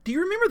Do you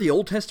remember the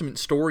Old Testament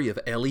story of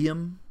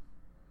Eliam?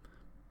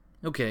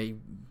 Okay,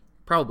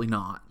 probably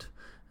not.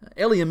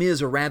 Eliam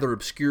is a rather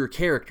obscure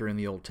character in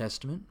the Old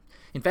Testament.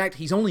 In fact,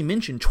 he's only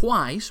mentioned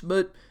twice,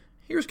 but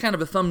here's kind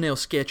of a thumbnail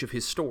sketch of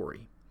his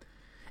story.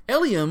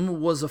 Eliam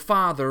was a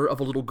father of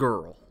a little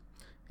girl,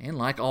 and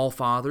like all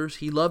fathers,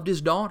 he loved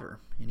his daughter,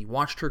 and he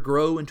watched her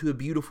grow into a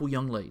beautiful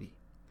young lady.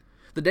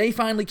 The day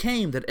finally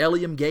came that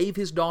Eliam gave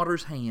his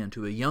daughter's hand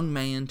to a young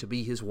man to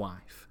be his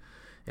wife.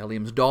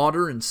 Eliam's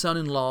daughter and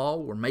son-in-law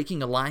were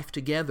making a life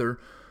together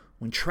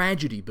when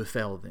tragedy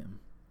befell them.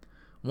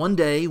 One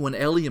day, when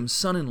Eliam's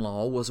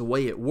son-in-law was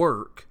away at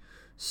work,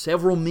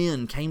 several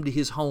men came to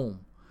his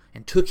home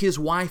and took his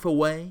wife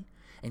away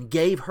and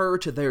gave her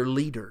to their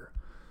leader,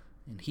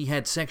 and he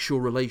had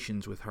sexual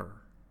relations with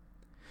her.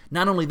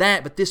 Not only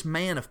that, but this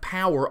man of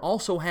power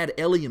also had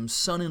Eliam's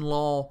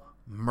son-in-law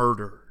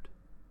murdered.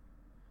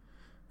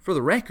 For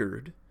the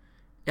record,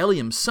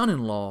 Eliam's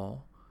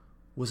son-in-law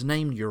was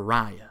named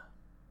Uriah,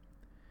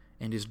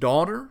 and his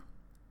daughter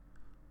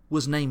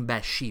was named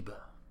Bathsheba.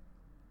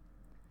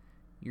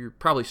 You're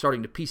probably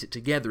starting to piece it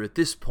together at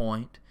this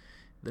point.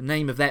 The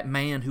name of that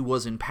man who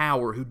was in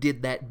power, who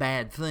did that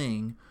bad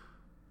thing,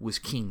 was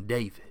King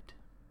David.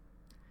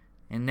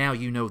 And now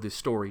you know this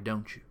story,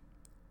 don't you?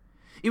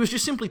 It was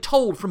just simply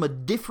told from a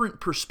different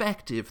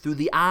perspective through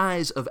the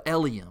eyes of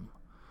Eliam.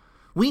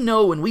 We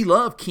know and we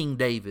love King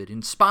David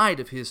in spite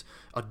of his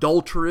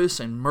adulterous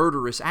and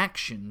murderous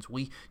actions.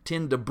 We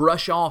tend to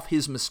brush off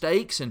his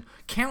mistakes and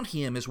count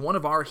him as one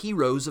of our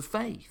heroes of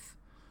faith.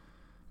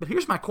 But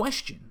here's my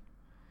question.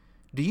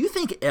 Do you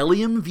think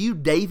Eliam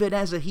viewed David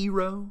as a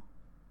hero?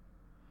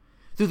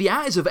 Through the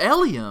eyes of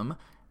Eliam,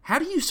 how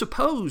do you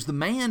suppose the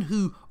man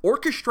who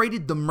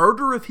orchestrated the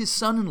murder of his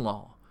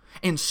son-in-law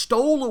and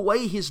stole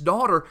away his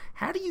daughter,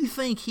 how do you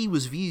think he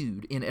was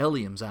viewed in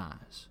Eliam's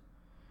eyes?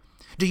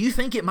 Do you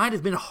think it might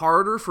have been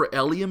harder for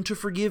Eliam to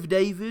forgive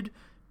David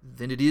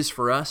than it is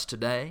for us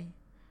today?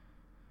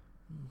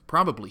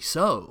 Probably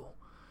so,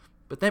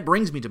 but that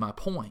brings me to my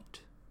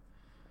point.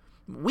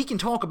 We can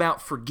talk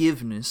about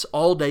forgiveness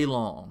all day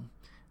long,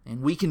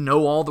 and we can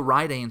know all the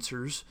right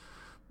answers,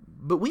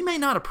 but we may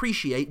not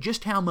appreciate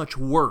just how much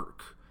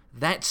work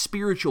that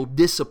spiritual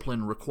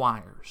discipline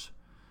requires.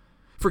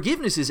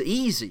 Forgiveness is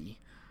easy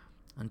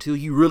until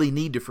you really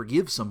need to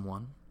forgive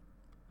someone.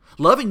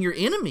 Loving your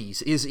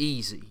enemies is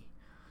easy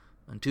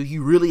until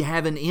you really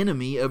have an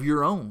enemy of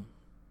your own.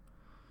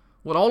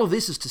 What all of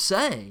this is to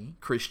say,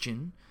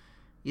 Christian,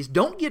 is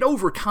don't get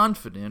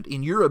overconfident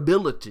in your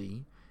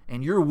ability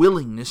and your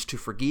willingness to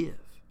forgive.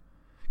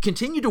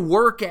 Continue to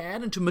work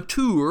at and to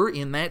mature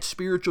in that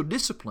spiritual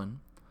discipline.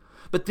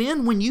 But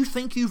then when you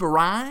think you've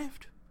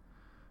arrived,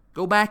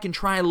 go back and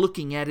try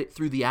looking at it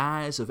through the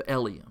eyes of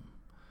Eliam.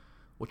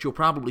 What you'll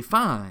probably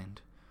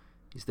find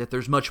is that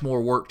there's much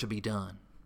more work to be done.